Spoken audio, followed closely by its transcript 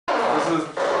是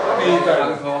第一代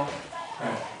的。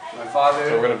My father.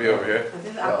 So we're gonna be over here.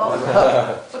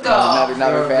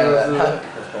 Not a fan of that.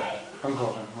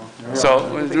 So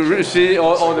you see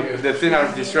all the things are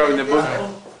described in the book.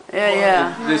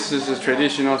 Yeah. This is a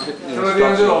traditional. 这个地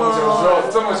方就是我们小时候，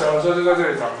这么小的时候就在这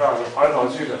里长大的，跑来跑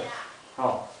去的。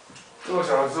好，这么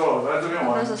小的时候来这边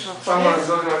玩，上课的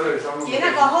时候就在这里上课。姐，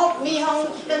那个后蜜蜂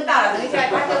更大了，等一下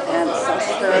它就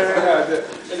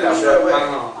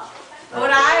我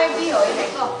来蜜蜂一个。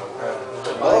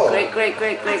Great.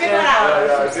 这个啦，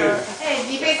哎，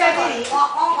你别在这里汪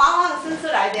生出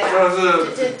来的啦。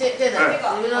这是这个，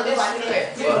你们都在玩这个。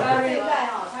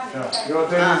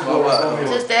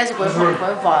Just dad's 滚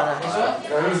法的。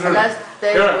That's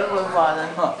dad's 滚法的。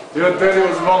Your daddy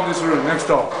was born in this room next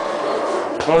door.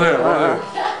 Go there.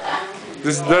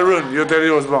 This is the room your daddy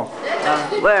was born.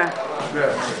 Where?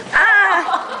 Yeah.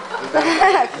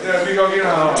 Yeah, we go get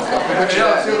out.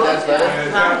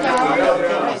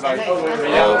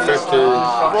 50,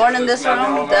 Born in this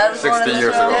room. Dad was born 60 in this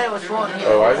years room. ago.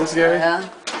 Oh, why is this scary? Yeah.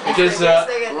 Because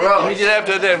immediately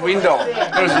after that window,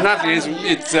 there's nothing.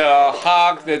 It's a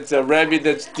hog, that's a rabbit,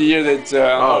 that's deer, that's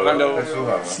kind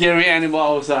of scary animal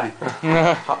outside.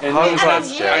 And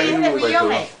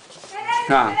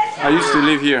I used to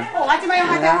live here.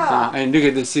 And look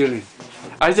at the ceiling.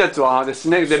 I just draw the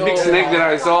snake, the big snake that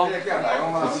I saw.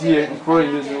 It's here,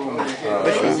 in this room.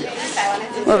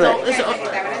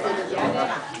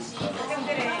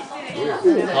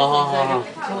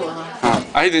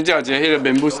 I didn't tell you, here the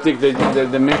bamboo stick the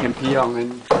man can pee on.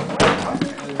 And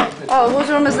Oh, whose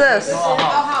room is this?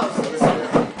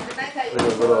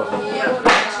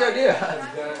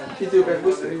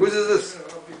 Whose is this?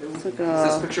 It's like Is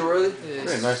this picture worthy?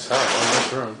 Very nice house,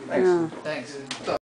 nice room. yeah. Thanks.